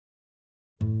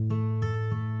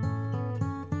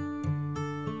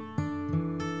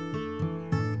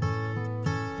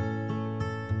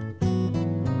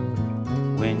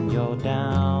when you're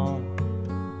down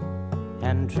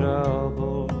and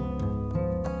troubled,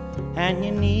 and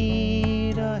you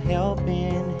need a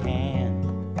helping hand,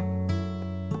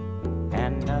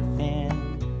 and nothing,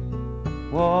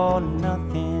 oh,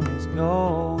 nothing is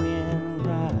going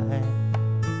right.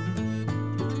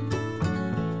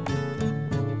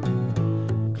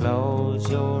 Close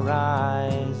your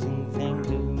eyes and think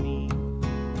of me,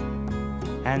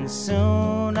 and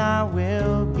soon I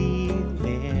will be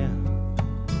there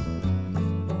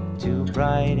to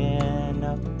brighten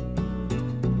up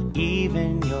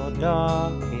even your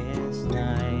darkest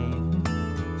night.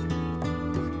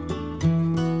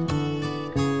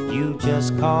 You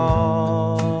just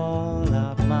call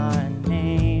up my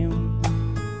name,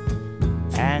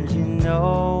 and you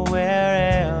know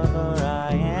wherever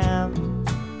I am,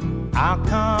 I'll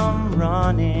come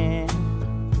running,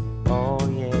 oh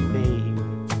yeah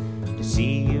babe, to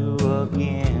see you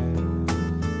again.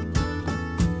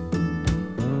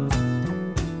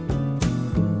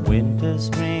 Winter,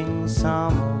 spring,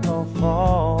 summer or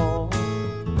fall,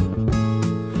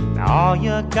 now all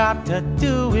you got to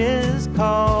do is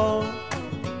call,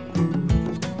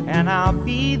 and I'll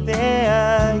be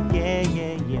there, yeah,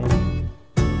 yeah, yeah.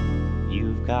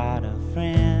 You've got a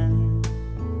friend.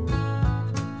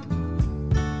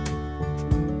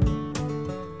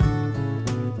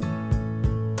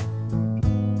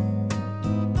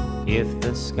 If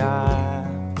the sky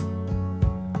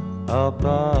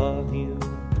above you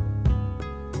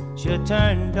should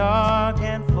turn dark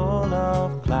and full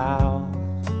of clouds,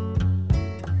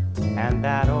 and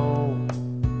that old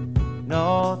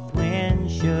north wind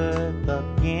should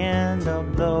begin to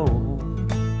blow,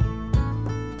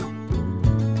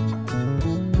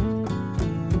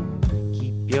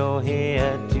 keep your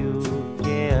head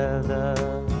together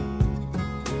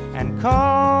and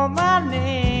call my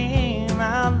name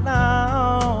out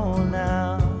loud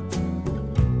now.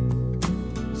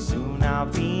 Soon I'll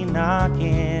be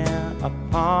knocking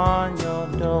upon your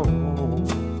door.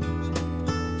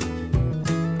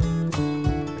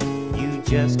 You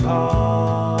just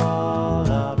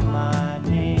call up my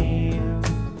name,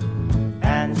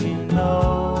 and you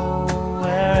know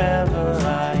wherever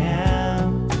I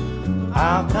am,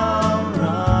 I'll come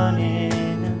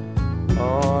running.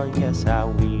 Oh yes I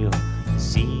will, to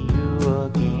see you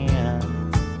again.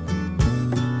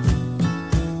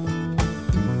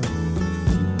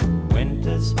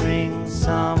 Winter, spring,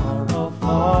 summer or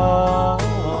fall,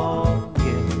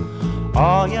 yeah,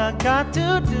 all you got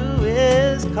to do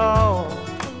is call,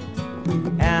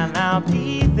 and I'll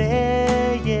be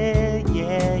there, yeah,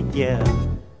 yeah, yeah.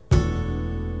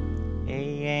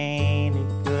 Hey, ain't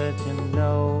it good to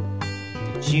know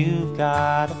that you've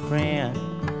got a friend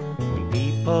when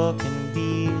people can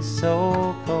be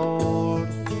so cold?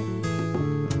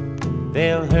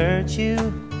 They'll hurt you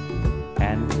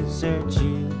and desert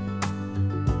you.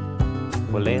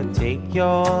 Well, they'll take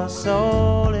your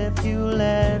soul if you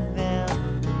let them.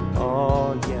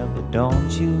 Oh yeah, but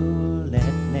don't you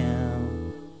let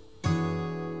them.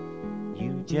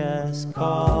 You just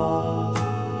call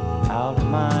out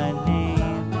my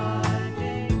name,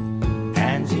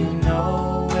 and you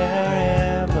know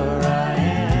wherever I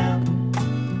am,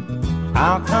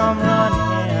 I'll come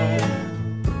running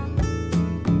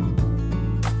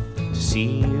to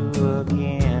see you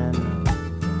again.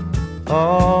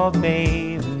 Oh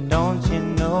baby, don't you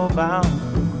know about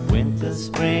winter,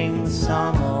 spring,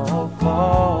 summer or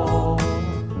fall?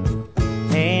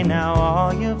 Hey now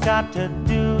all you've got to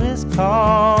do is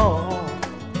call.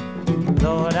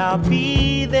 Lord, I'll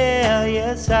be there,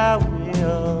 yes I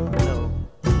will. No,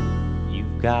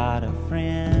 you've got a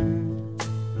friend.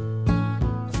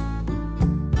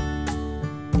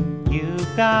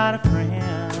 You've got a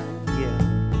friend, yeah.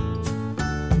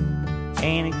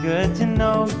 Ain't it good to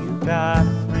know you've got a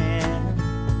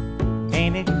friend?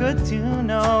 Ain't it good to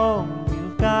know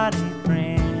you've got a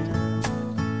friend?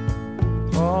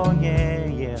 Oh yeah,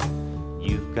 yeah,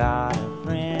 you've got a